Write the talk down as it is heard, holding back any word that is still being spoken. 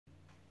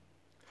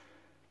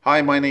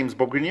Hi, my name's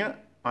Bob Grenier,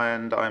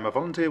 and I'm a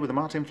volunteer with the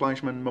Martin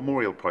Fleischmann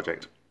Memorial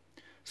Project.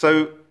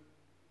 So,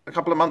 a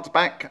couple of months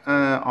back,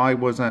 I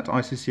was at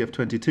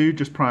ICCF-22.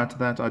 Just prior to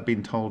that, I'd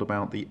been told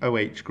about the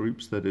OH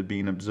groups that had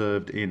been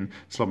observed in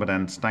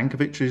Slobodan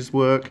Stankovic's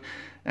work.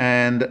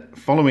 And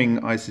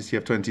following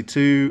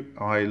ICCF-22,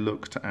 I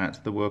looked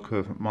at the work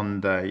of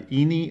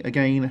Mondaini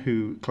again,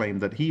 who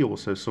claimed that he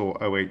also saw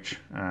OH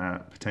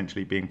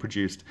potentially being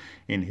produced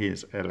in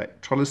his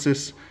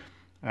electrolysis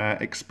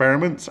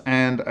experiments,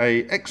 and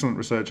an excellent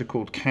researcher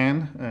called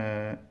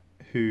Can,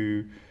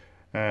 who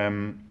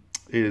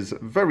is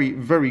very,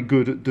 very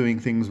good at doing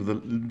things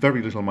with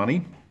very little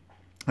money,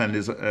 and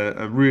is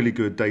a really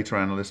good data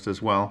analyst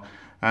as well.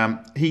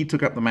 He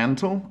took up the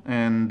mantle,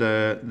 and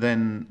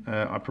then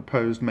I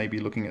proposed maybe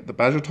looking at the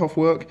Bajatov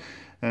work,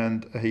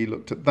 and he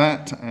looked at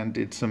that and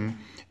did some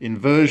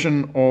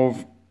inversion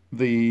of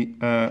the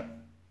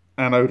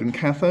anode and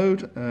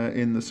cathode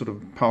in the sort of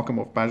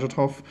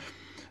Parkhomov-Bajatov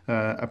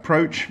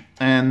approach,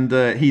 and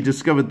he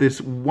discovered this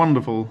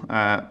wonderful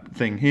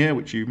thing here,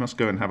 which you must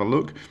go and have a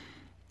look.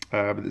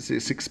 But it's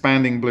this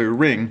expanding blue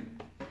ring.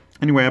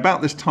 Anyway,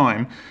 about this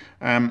time,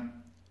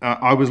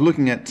 I was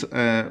looking at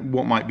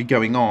what might be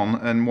going on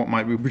and what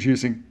might be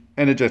producing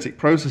energetic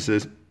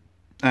processes,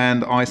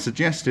 and I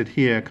suggested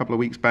here a couple of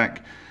weeks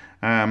back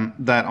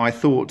that I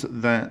thought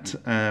that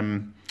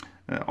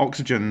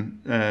oxygen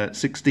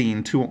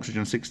 16, two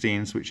oxygen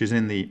 16s, which is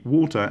in the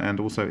water and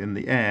also in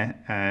the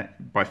air,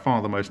 by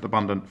far the most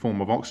abundant form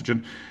of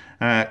oxygen,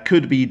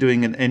 could be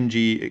doing an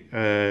NG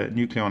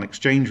nucleon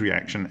exchange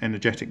reaction,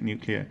 energetic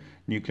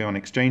nucleon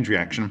exchange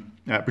reaction,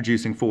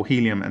 producing 4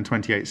 helium and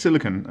 28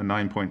 silicon, a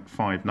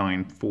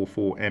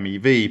 9.5944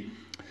 MeV.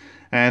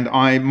 And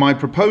my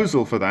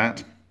proposal for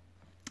that,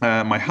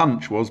 my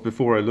hunch was,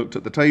 before I looked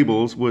at the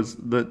tables, was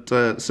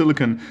that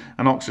silicon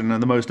and oxygen are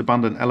the most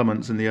abundant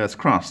elements in the Earth's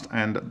crust.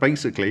 And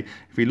basically,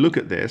 if we look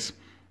at this,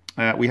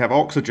 we have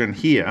oxygen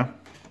here,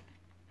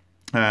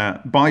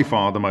 by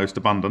far the most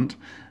abundant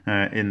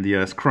in the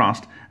Earth's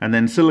crust, and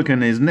then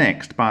silicon is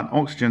next, but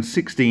oxygen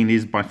 16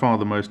 is by far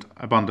the most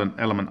abundant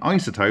element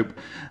isotope,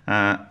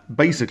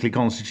 basically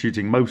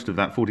constituting most of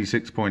that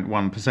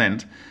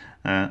 46.1%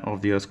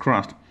 of the Earth's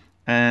crust.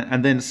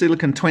 And then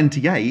silicon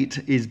 28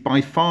 is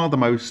by far the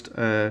most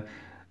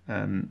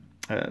common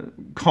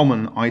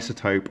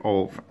isotope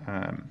of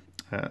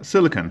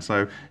silicon.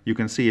 So you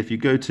can see if you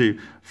go to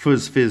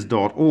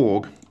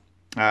fusfis.org,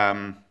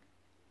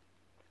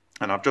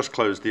 and I've just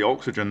closed the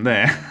oxygen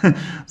there,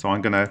 so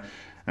I'm going to,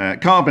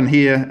 carbon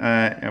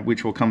here,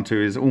 which we'll come to,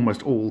 is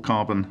almost all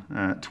carbon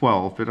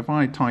 12, but if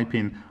I type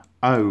in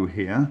O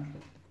here,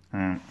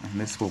 and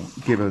this will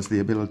give us the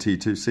ability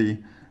to see,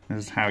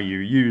 this is how you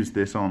use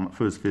this on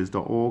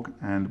fusfis.org,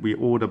 and we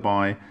order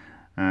by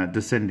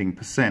descending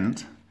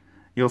percent.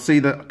 You'll see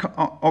that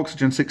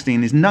oxygen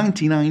 16 is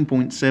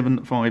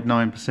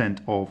 99.759%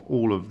 of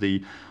all of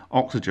the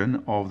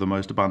oxygen of the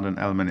most abundant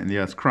element in the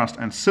Earth's crust,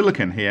 and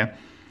silicon here,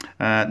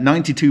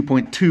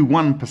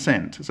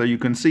 92.21%. So you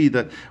can see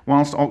that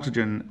whilst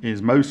oxygen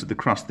is most of the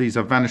crust, these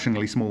are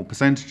vanishingly small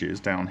percentages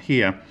down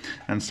here,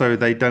 and so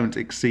they don't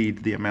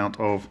exceed the amount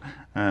of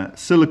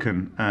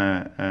silicon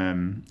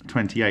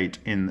 28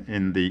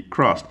 in the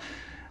crust.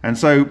 And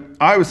so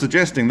I was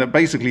suggesting that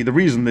basically the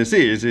reason this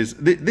is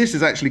this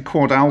is actually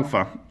quad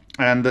alpha,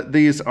 and that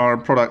these are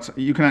products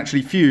you can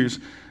actually fuse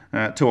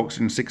two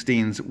oxygen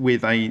 16s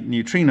with a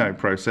neutrino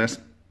process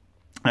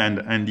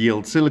and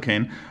yield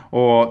silicon,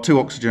 or two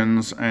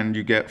oxygens and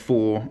you get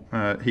 4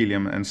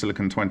 helium and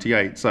silicon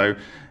 28. So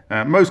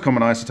most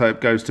common isotope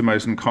goes to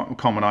most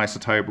common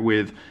isotope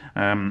with,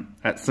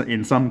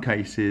 in some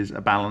cases,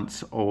 a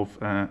balance of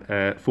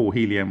 4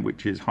 helium,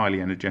 which is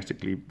highly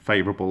energetically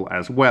favorable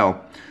as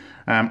well.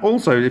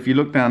 Also, if you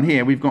look down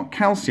here, we've got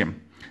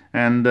calcium.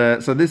 And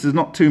so this is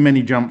not too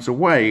many jumps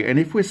away. And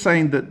if we're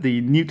saying that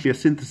the nuclear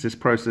synthesis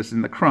process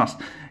in the crust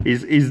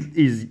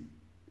is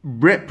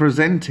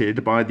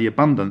represented by the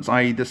abundance,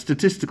 i.e. the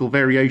statistical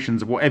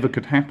variations of whatever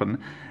could happen,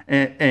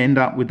 end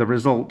up with the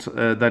result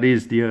that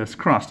is the Earth's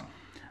crust,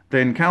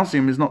 then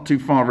calcium is not too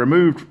far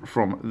removed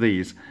from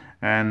these.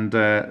 And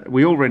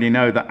we already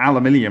know that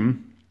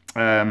aluminium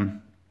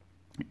can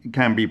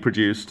be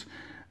produced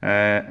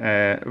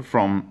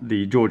from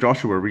the George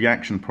Ohsawa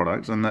reaction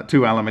products, and that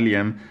 2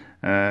 aluminium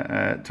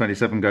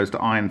 27 goes to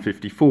iron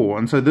 54,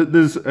 and so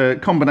there's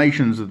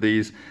combinations of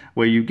these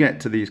where you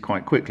get to these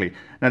quite quickly.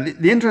 Now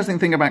the interesting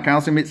thing about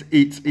calcium, it's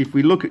if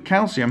we look at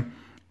calcium,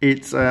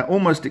 it's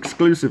almost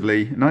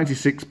exclusively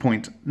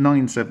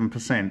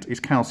 96.97% is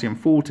calcium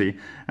 40,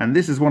 and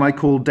this is what I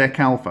call dec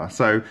alpha.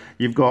 So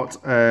you've got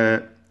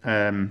here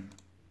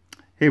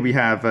we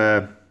have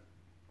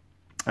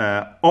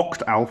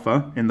oct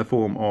alpha in the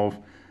form of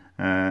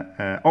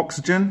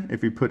oxygen.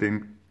 If we put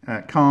in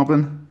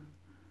carbon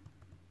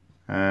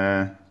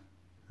and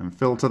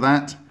filter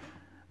that,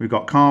 we've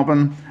got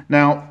carbon.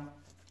 Now,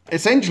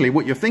 essentially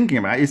what you're thinking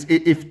about is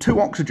if 2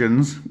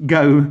 oxygens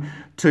go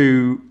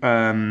to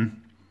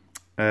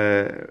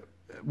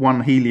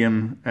one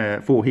helium,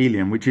 4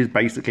 helium, which is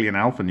basically an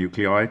alpha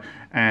nuclei,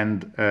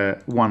 and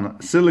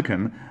 1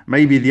 silicon,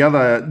 maybe the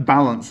other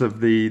balance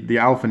of the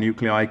alpha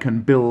nuclei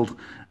can build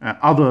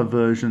other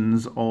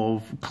versions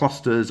of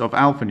clusters of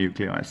alpha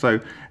nuclei. So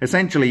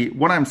essentially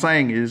what I'm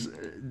saying is,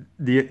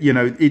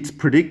 it's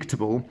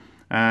predictable,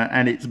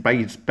 and it's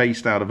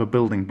based out of a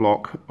building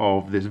block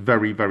of this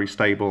very, very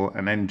stable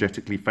and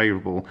energetically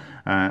favorable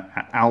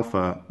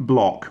alpha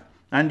block.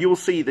 And you'll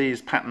see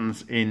these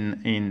patterns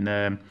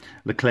in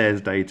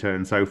localised data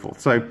and so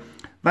forth. So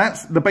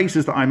that's the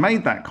basis that I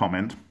made that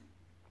comment.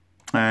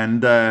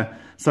 And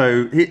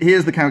so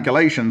here's the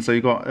calculation. So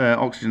you've got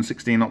oxygen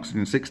 16,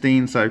 oxygen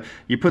 16. So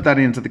you put that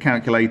into the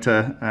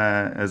calculator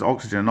as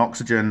oxygen,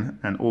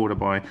 and order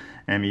by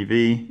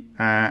MeV.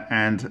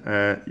 And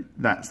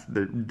that's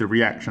the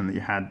reaction that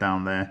you had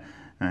down there.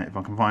 If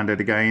I can find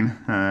it again,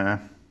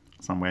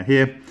 somewhere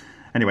here.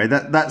 Anyway,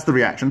 that's the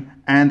reaction.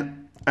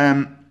 And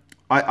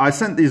I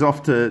sent these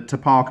off to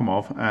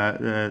Parkhomov,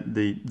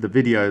 the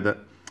video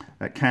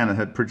that Cannon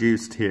had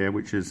produced here,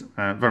 which is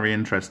very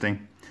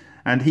interesting.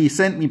 And he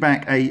sent me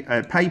back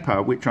a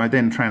paper, which I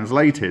then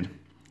translated.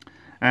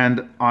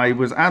 And I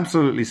was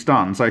absolutely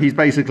stunned. So he's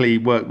basically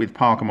worked with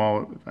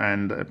Parkhomov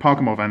and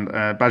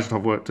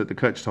Bajitov worked at the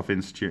Kurchatov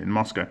Institute in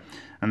Moscow.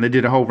 And they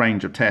did a whole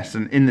range of tests.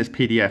 And in this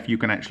PDF, you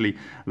can actually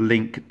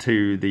link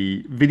to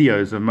the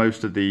videos of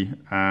most of the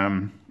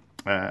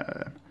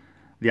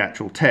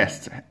actual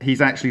tests.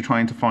 He's actually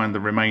trying to find the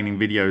remaining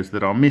videos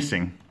that are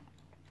missing.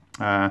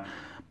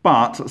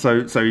 But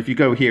so if you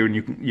go here and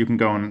you can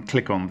go and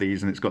click on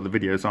these, and it's got the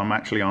videos. So I'm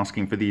actually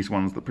asking for these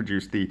ones that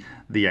produce the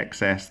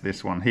excess.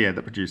 This one here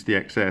that produced the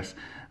excess.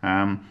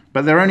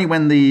 But they're only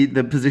when the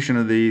position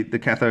of the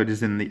cathode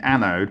is in the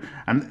anode,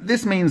 and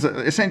this means that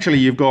essentially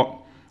you've got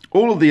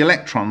all of the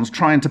electrons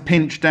trying to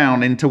pinch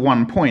down into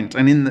one point,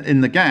 and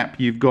in the gap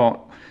you've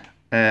got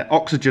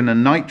oxygen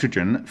and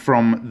nitrogen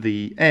from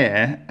the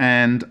air,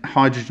 and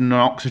hydrogen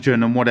and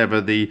oxygen and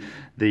whatever the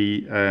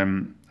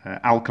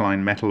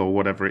alkaline metal or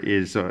whatever it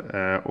is,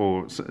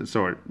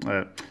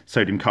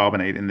 sodium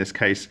carbonate in this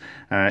case,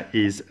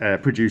 is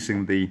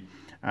producing the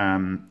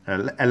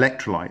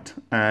electrolyte.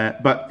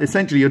 But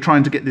essentially you're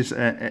trying to get this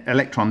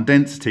electron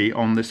density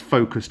on this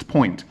focused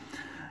point.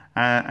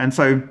 And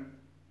so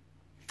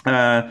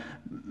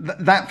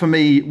that for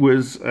me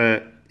was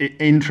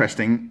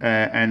interesting,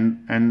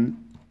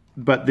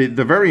 but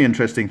the very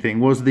interesting thing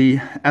was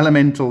the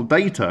elemental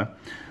data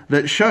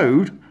that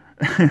showed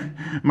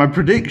my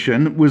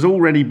prediction was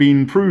already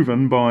being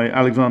proven by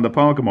Alexander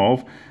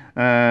Parkhomov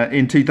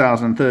in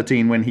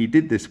 2013 when he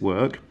did this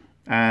work,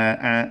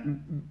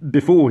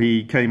 before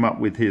he came up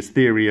with his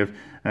theory of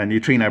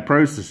neutrino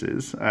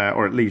processes,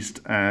 or at least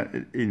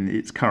in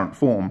its current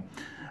form.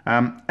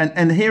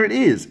 And here it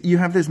is. You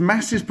have this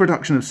massive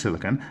production of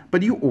silicon,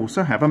 but you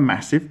also have a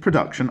massive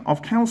production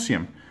of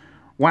calcium.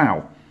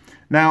 Wow.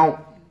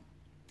 Now,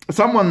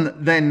 someone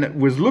then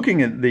was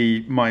looking at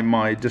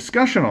my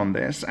discussion on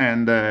this,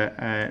 and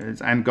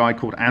a guy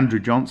called Andrew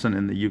Johnson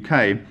in the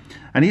UK,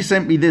 and he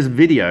sent me this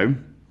video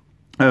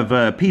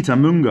of Peter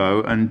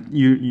Mungo and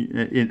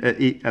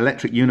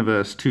Electric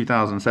Universe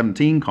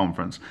 2017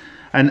 conference,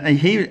 and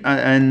he's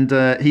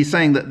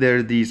saying that there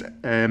are these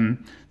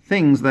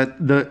things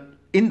that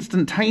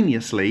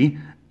instantaneously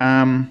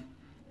are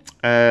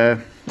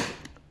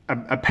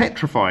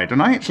petrified,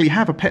 and I actually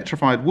have a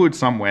petrified wood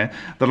somewhere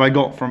that I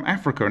got from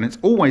Africa, and it's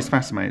always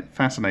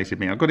fascinated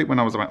me. I got it when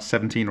I was about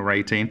 17 or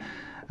 18,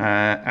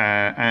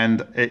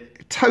 and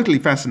it totally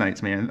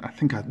fascinates me. And I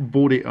think I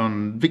bought it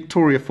on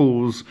Victoria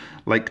Falls,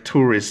 like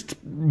tourist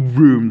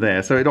room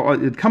there. So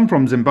it come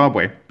from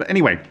Zimbabwe. But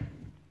anyway,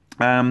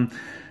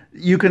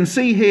 you can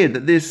see here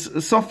that this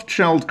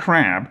soft-shelled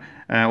crab,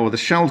 or the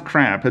shelled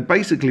crab, had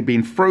basically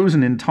been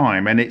frozen in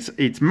time, and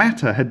its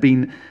matter had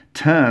been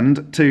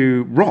turned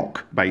to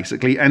rock,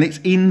 basically, and it's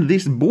in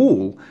this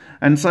ball.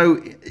 And so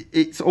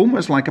it's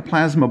almost like a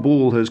plasma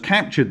ball has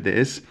captured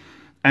this,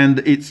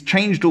 and it's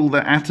changed all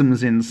the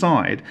atoms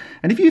inside.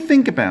 And if you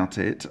think about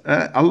it,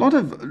 a lot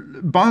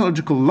of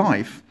biological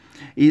life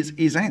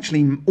is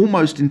actually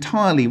almost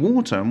entirely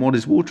water. And what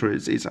is water?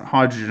 It's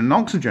hydrogen and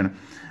oxygen.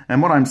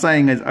 And what I'm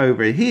saying is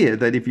over here,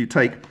 that if you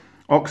take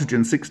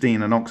oxygen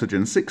 16 and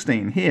oxygen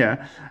 16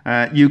 here,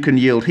 you can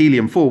yield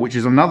helium-4, which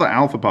is another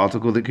alpha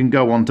particle that can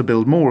go on to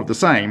build more of the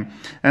same,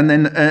 and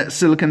then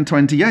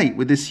silicon-28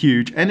 with this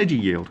huge energy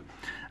yield.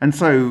 And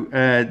so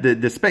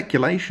the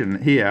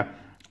speculation here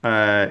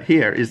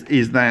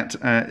is that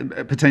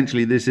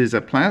potentially this is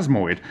a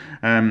plasmoid,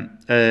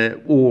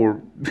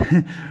 or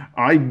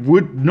I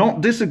would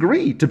not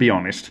disagree, to be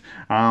honest.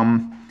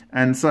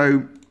 And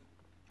so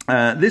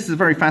this is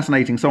very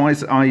fascinating. So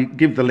I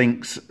give the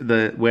links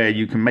where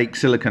you can make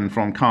silicon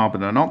from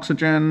carbon and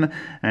oxygen,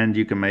 and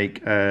you can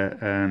make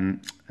from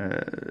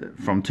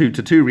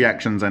 2-to-2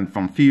 reactions and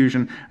from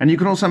fusion, and you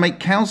can also make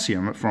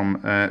calcium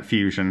from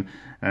fusion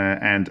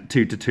and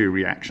 2-to-2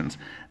 reactions.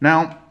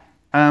 Now,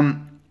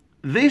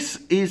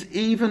 this is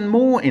even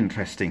more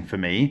interesting for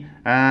me,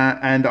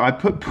 and I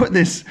put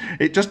this,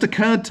 it just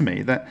occurred to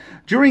me that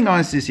during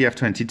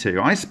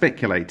ICCF-22 I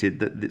speculated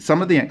that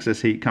some of the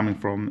excess heat coming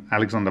from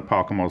Alexander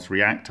Parkhomov's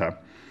reactor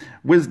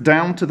was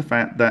down to the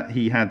fact that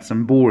he had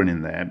some boron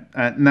in there.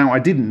 Now, I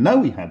didn't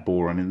know he had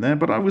boron in there,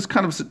 but I was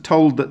kind of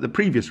told that the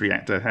previous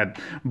reactor had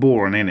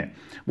boron in it.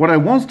 What I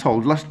was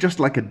told, just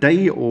like a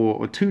day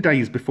or 2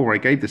 days before I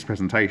gave this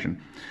presentation,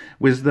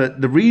 was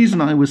that the reason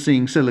I was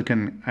seeing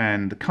silicon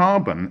and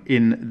carbon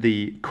in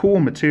the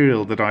core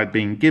material that I'd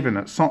been given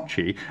at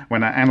Sochi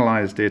when I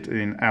analysed it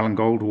in Alan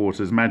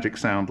Goldwater's Magic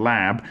Sound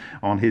lab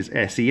on his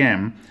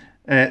SEM,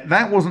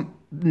 that wasn't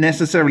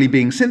necessarily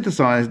being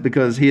synthesized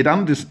because he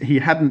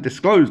hadn't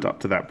disclosed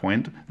up to that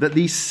point that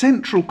the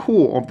central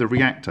core of the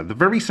reactor, the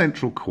very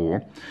central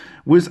core,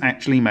 was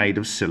actually made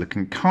of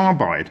silicon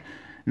carbide.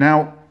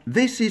 Now,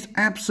 this is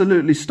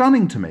absolutely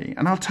stunning to me,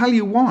 and I'll tell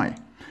you why.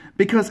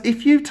 Because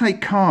if you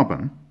take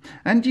carbon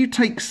and you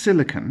take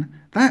silicon,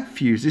 that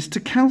fuses to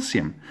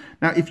calcium.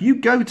 Now, if you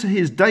go to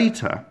his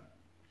data,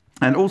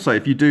 and also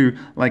if you do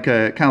like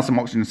a calcium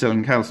oxygen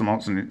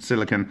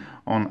silicon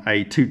on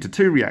a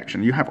 2-to-2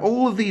 reaction, you have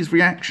all of these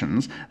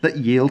reactions that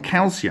yield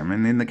calcium.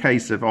 And in the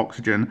case of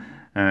oxygen,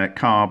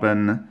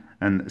 carbon,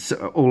 and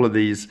all of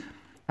these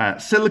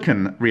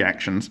silicon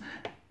reactions,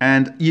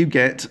 and you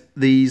get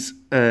these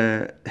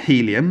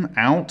helium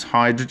out,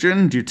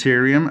 hydrogen,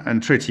 deuterium,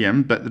 and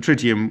tritium, but the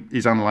tritium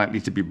is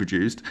unlikely to be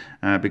produced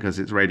because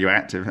it's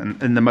radioactive,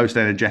 and the most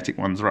energetic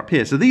ones are up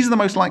here. So these are the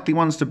most likely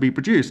ones to be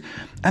produced,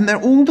 and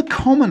they're all the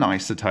common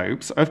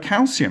isotopes of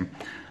calcium.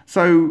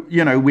 So,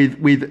 you know,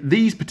 with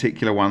these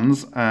particular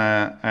ones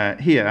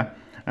here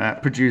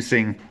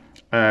producing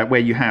where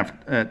you have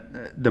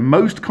the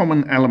most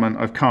common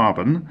element of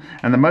carbon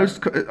and the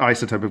most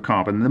isotope of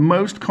carbon, the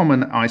most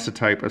common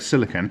isotope of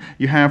silicon,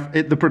 you have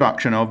the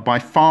production of by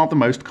far the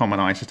most common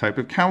isotope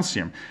of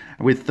calcium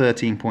with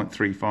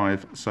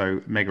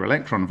 13.35 mega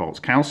electron volts.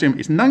 Calcium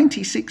is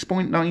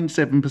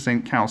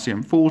 96.97%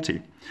 calcium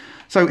 40.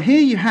 So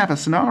here you have a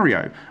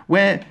scenario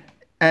where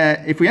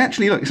if we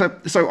actually look,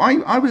 so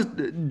I was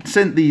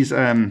sent these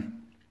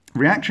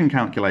reaction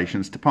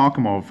calculations to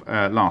Parkhomov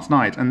last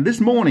night, and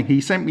this morning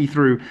he sent me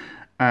through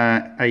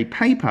a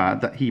paper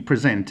that he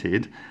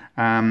presented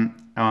on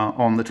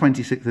the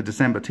 26th of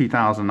December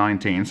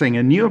 2019, saying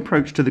a new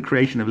approach to the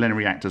creation of LENR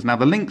reactors. Now,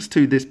 the links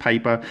to this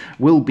paper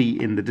will be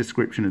in the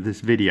description of this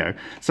video.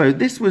 So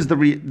this was the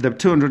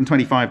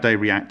 225-day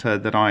reactor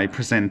that I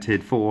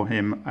presented for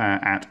him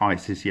at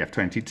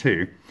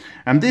ICCF-22.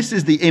 And this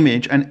is the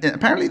image, and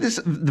apparently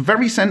the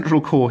very central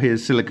core here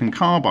is silicon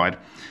carbide.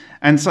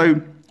 And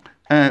so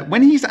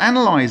when he's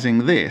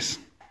analysing this,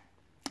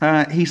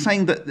 he's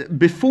saying that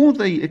before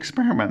the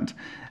experiment,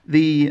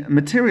 the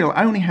material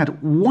only had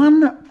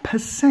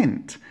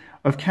 1%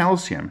 of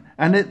calcium,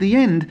 and at the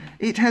end,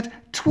 it had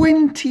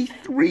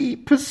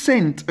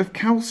 23% of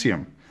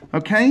calcium.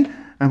 Okay?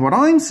 And what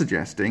I'm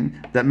suggesting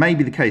that may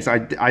be the case,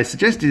 I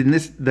suggested in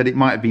this that it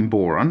might have been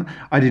boron.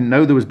 I didn't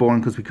know there was boron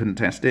because we couldn't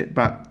test it,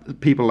 but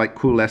people like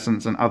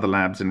Coolescence and other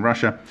labs in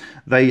Russia,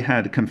 they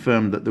had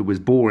confirmed that there was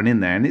boron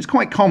in there. And it's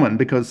quite common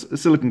because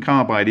silicon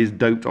carbide is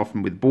doped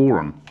often with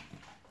boron.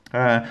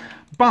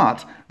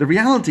 But the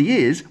reality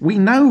is we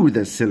know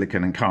there's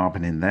silicon and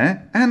carbon in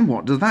there, and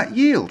what does that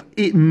yield?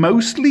 It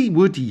mostly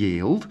would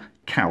yield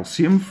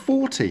calcium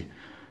 40.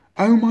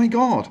 Oh my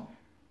God.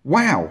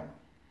 Wow.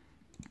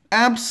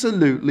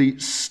 Absolutely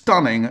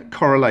stunning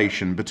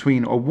correlation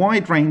between a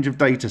wide range of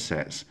data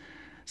sets.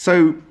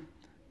 So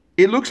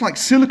it looks like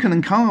silicon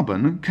and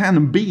carbon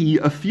can be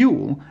a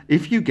fuel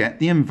if you get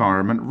the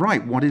environment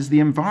right. What is the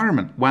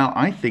environment? Well,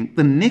 I think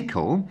the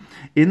nickel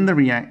in the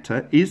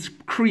reactor is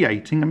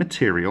creating a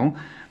material,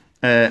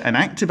 an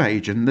active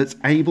agent that's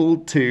able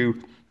to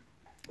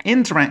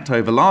interact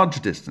over large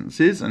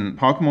distances, and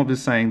Parkhomov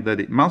is saying that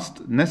it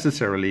must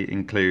necessarily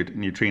include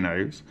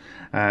neutrinos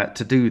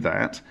to do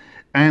that,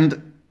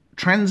 and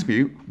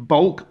transmute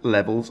bulk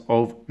levels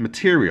of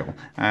material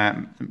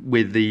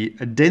with the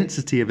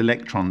density of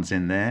electrons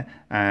in there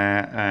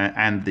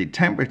and the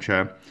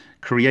temperature,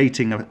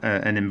 creating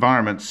an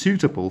environment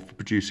suitable for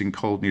producing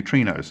cold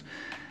neutrinos.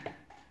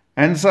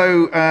 And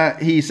so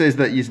he says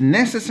that it's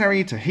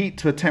necessary to heat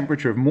to a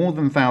temperature of more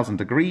than 1,000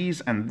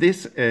 degrees, and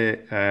this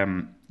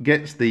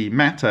gets the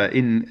matter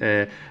in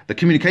the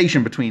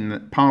communication between the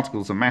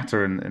particles of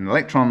matter and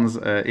electrons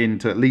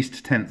into at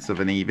least tenths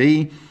of an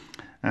eV.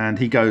 And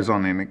he goes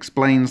on and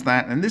explains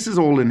that. And this is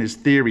all in his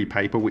theory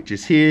paper, which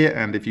is here.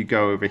 And if you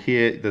go over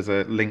here, there's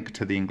a link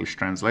to the English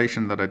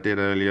translation that I did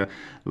earlier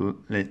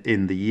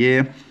in the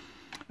year.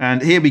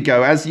 And here we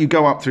go. As you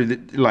go up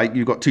through, like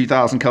you've got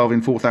 2,000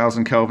 Kelvin,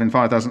 4,000 Kelvin,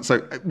 5,000. So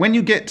when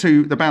you get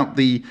to about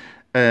the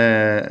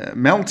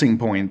melting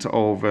point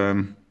of,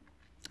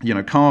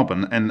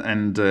 carbon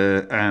and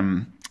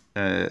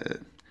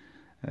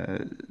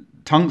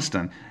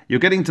tungsten, you're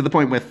getting to the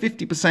point where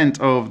 50%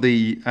 of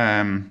the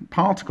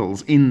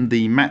particles in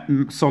the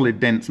solid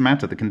dense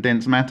matter, the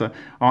condensed matter,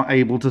 are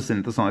able to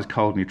synthesize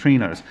cold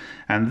neutrinos.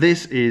 And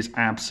this is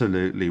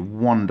absolutely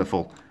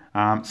wonderful.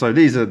 So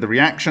these are the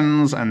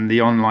reactions, and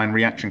the online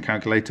reaction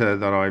calculator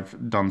that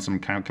I've done some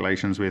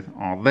calculations with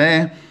are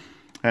there.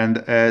 And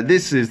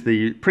this is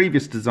the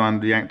previous design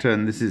of the reactor,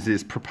 and this is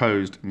his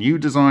proposed new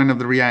design of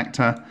the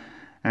reactor.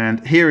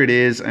 And here it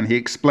is, and he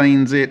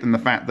explains it, and the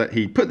fact that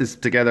he put this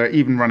together,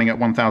 even running at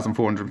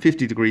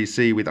 1,450 degrees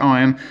C with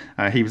iron,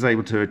 he was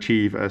able to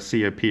achieve a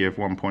COP of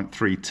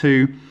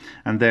 1.32,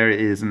 and there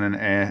it is in an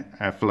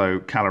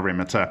airflow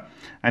calorimeter.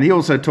 And he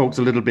also talks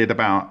a little bit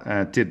about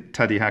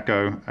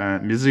Tadahiko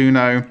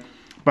Mizuno,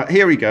 but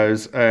here he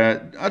goes,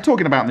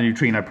 talking about the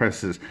neutrino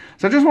processes.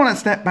 So I just want to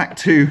step back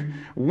to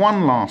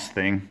one last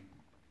thing,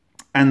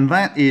 and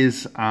that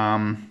is,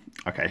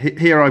 okay,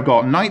 here I've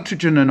got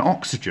nitrogen and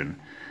oxygen.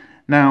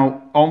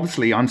 Now,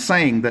 obviously, I'm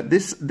saying that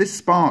this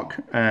spark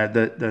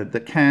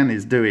that Can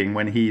is doing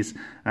when he's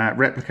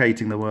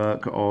replicating the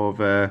work of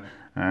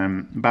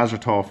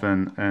Bazhatov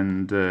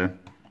and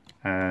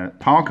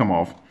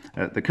Parkhomov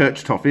at the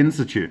Kirchhoff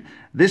Institute,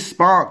 this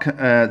spark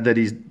that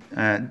he's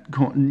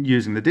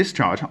using the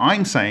discharge,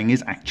 I'm saying,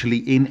 is actually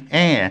in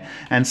air.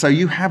 And so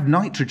you have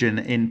nitrogen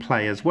in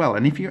play as well.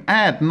 And if you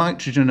add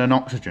nitrogen and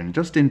oxygen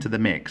just into the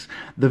mix,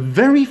 the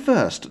very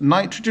first,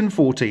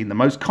 nitrogen-14, the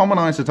most common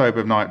isotope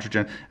of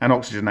nitrogen, and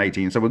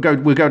oxygen-18. So we'll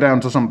go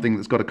down to something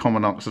that's got a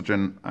common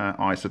oxygen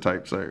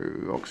isotope. So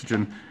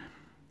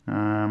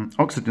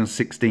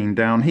oxygen-16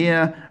 down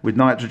here with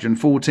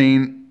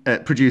nitrogen-14.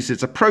 It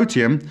produces a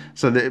protium,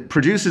 so that it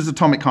produces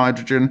atomic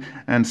hydrogen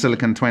and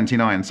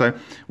silicon-29. So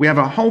we have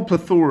a whole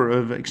plethora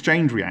of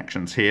exchange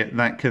reactions here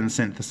that can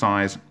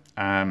synthesize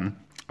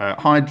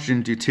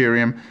hydrogen,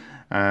 deuterium,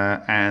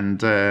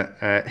 and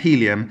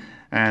helium,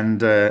 and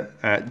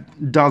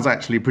does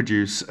actually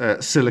produce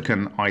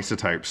silicon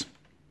isotopes.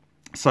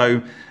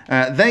 So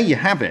there you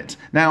have it.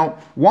 Now,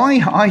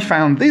 why I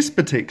found this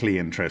particularly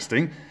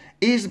interesting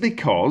is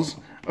because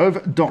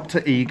of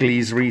Dr.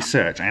 Egely's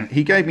research, and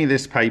he gave me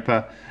this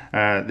paper,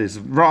 this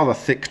rather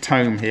thick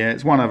tome here.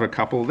 It's one of a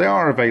couple. They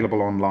are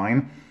available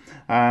online,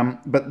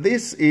 but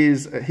this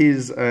is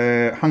his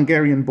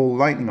Hungarian ball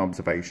lightning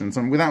observations,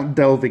 and without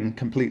delving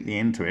completely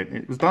into it,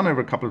 it was done over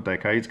a couple of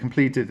decades,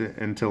 completed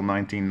until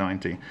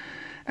 1990,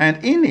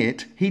 and in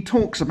it he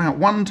talks about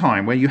one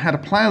time where you had a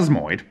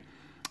plasmoid,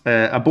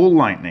 a ball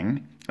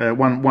lightning.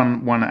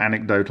 One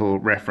anecdotal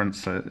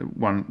reference,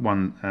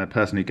 one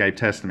person who gave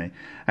testimony,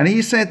 and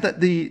he said that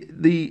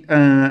the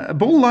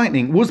ball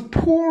lightning was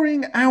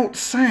pouring out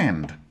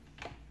sand.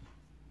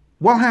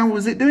 Well, how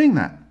was it doing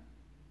that?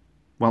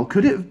 Well,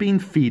 could it have been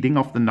feeding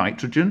off the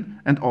nitrogen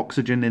and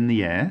oxygen in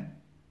the air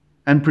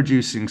and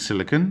producing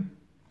silicon?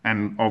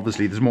 And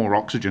obviously there's more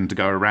oxygen to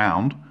go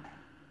around.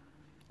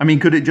 I mean,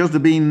 could it just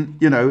have been,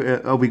 you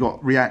know, we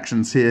got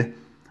reactions here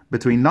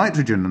between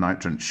nitrogen and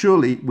nitrogen?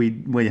 Surely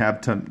we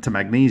have to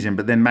magnesium,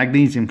 but then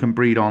magnesium can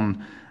breed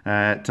on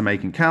to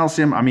making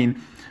calcium. I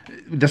mean,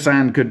 the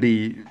sand could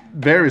be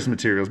various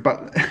materials,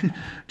 but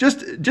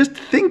just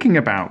thinking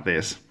about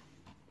this,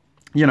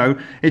 you know,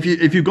 if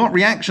you've got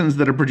reactions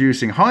that are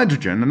producing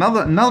hydrogen,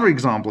 another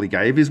example he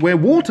gave is where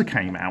water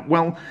came out.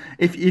 Well,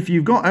 if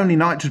you've got only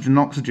nitrogen and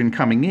oxygen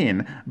coming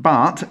in,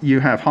 but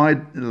you have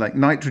like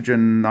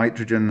nitrogen,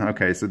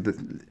 okay, so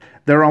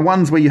there are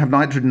ones where you have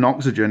nitrogen and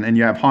oxygen and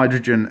you have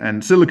hydrogen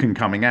and silicon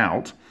coming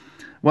out.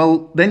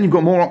 Well, then you've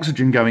got more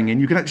oxygen going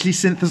in. You can actually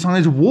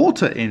synthesize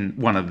water in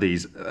one of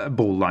these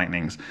ball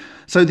lightnings.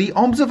 So the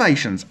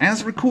observations,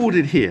 as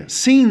recorded here,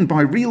 seen by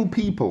real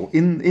people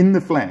in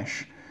the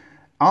flesh,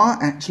 are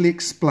actually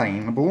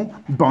explainable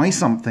by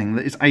something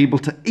that is able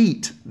to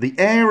eat the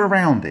air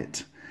around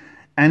it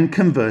and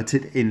convert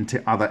it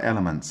into other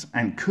elements.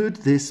 And could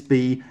this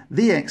be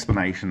the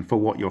explanation for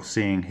what you're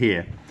seeing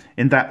here,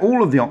 in that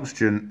all of the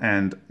oxygen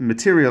and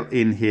material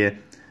in here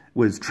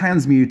was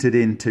transmuted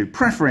into,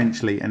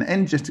 preferentially and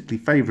energetically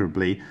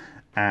favorably,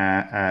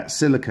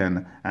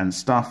 silicon and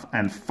stuff,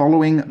 and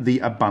following the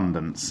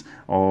abundance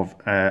of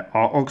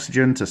our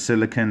oxygen to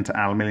silicon to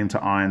aluminium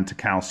to iron to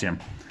calcium.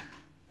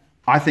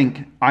 I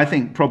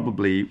think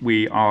probably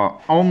we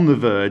are on the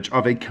verge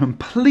of a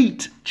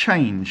complete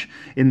change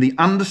in the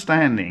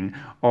understanding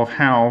of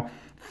how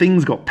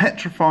things got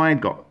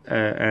petrified,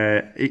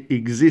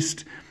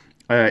 exist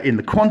in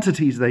the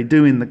quantities they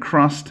do in the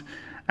crust,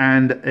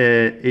 and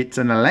it's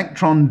an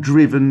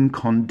electron-driven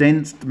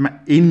condensed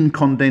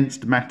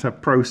matter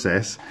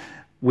process,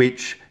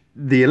 which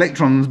the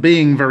electrons,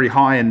 being very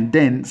high and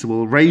dense,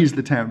 will raise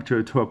the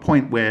temperature to a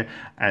point where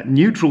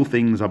neutral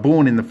things are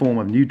born in the form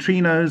of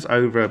neutrinos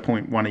over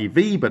 0.1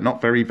 eV, but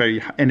not very,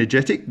 very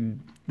energetic,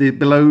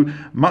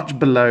 much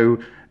below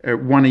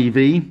 1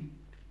 eV.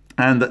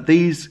 And that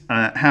these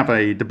have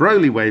a de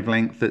Broglie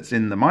wavelength that's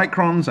in the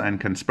microns and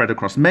can spread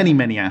across many,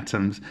 many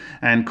atoms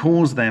and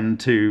cause them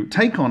to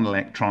take on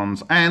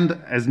electrons and,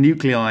 as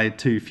nuclei,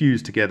 to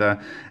fuse together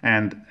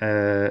and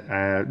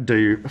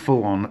do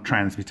full-on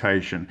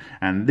transmutation.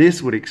 And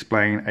this would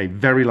explain a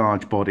very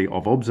large body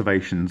of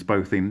observations,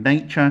 both in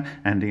nature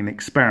and in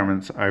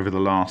experiments over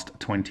the last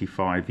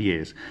 25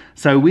 years.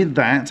 So with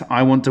that,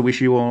 I want to wish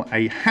you all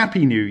a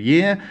happy new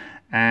year,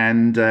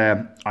 and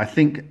I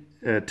think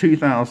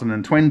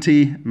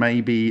 2020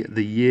 may be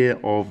the year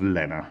of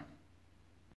LENR.